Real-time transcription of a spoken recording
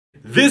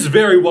This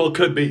very well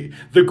could be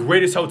the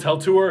greatest hotel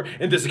tour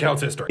in this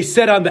account's history. He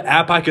said on the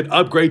app I could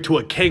upgrade to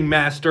a King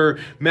Master,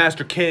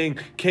 Master King.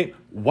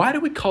 Why do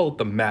we call it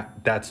the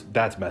map? That's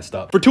messed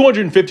up. For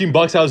 215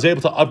 bucks, I was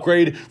able to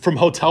upgrade from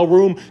hotel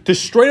room to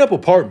straight up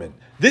apartment.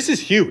 This is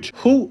huge.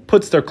 Who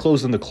puts their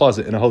clothes in the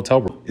closet in a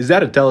hotel room? Is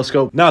that a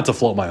telescope? Not to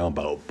float my own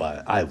boat,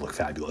 but I look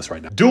fabulous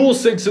right now. Dual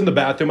sinks in the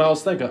bathroom. I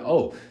was thinking,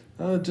 oh,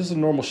 just a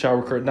normal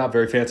shower curtain, not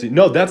very fancy.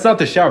 No, that's not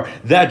the shower.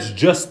 That's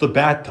just the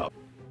bathtub.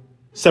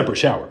 Separate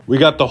shower. We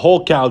got the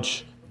whole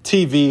couch,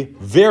 TV,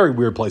 very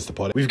weird place to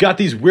put it. We've got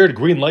these weird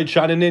green lights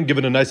shining in,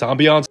 giving a nice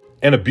ambiance,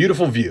 and a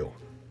beautiful view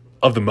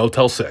of the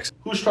Motel 6.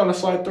 Who's trying to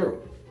slide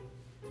through?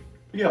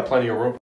 We got plenty of room.